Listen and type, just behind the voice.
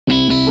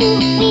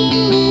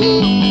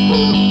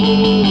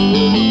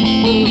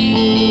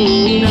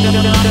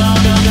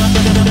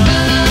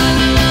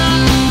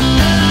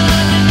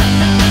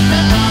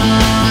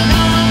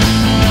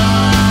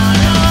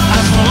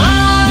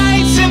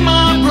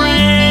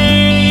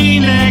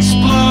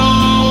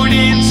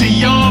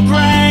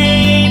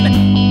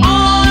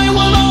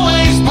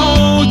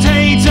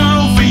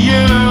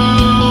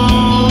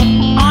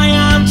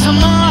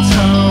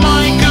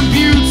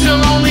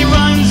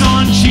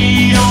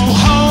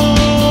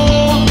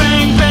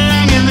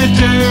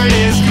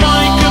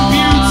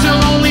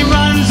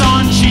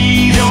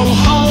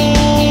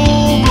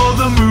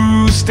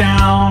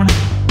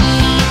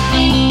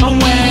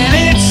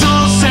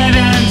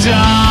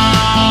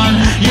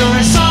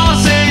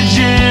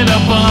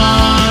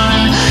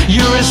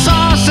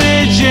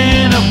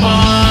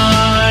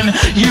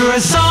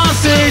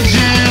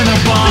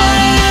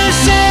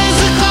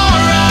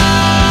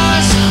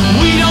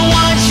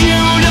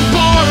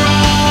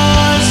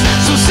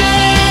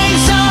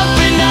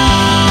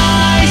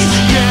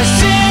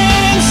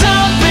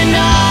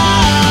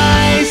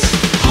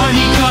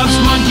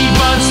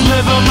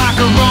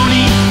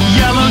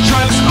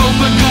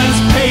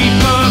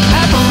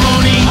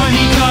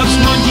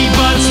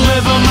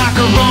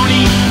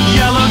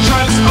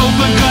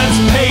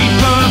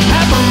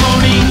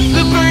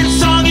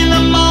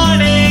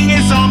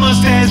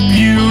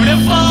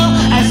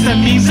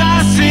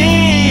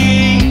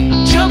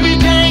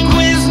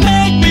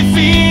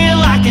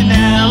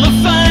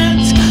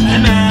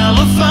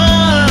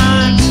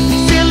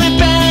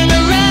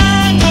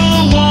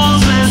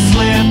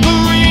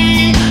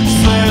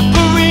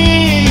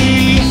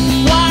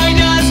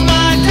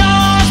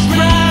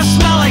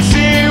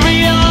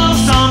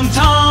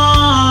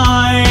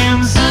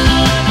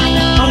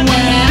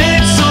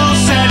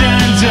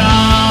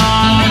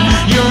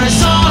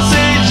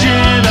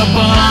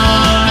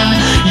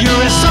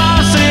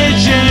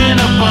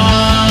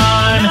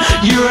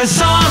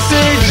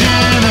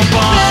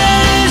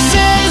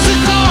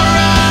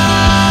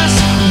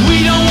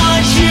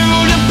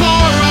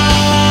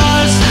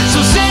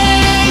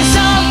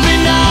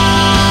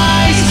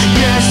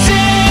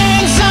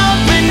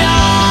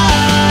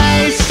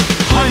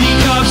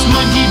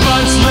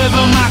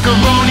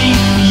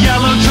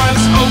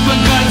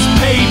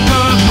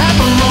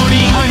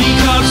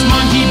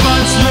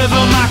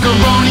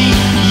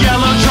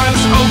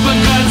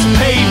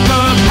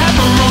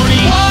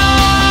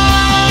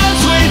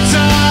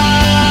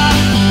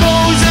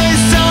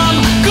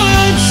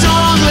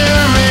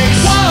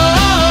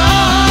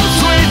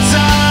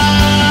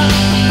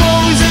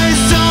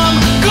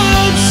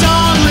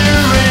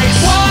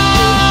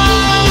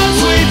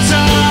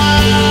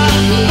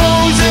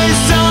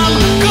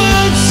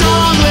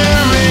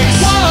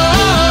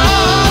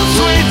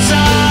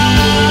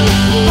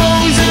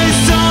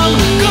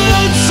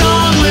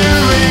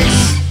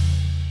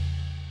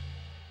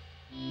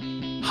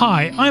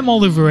Hi, I'm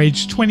Oliver,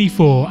 aged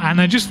 24, and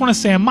I just want to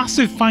say a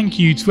massive thank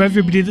you to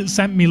everybody that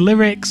sent me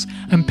lyrics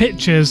and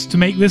pictures to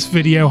make this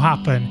video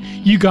happen.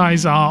 You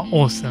guys are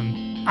awesome.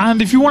 And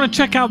if you want to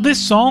check out this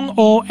song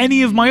or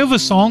any of my other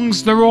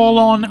songs, they're all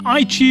on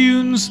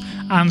iTunes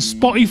and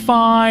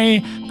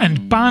Spotify and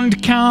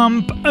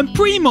Bandcamp and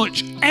pretty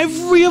much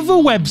every other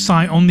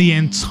website on the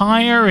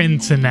entire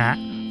internet.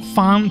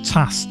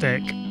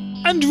 Fantastic.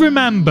 And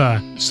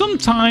remember,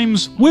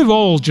 sometimes we're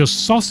all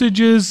just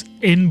sausages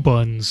in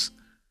buns.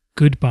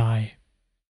 Goodbye.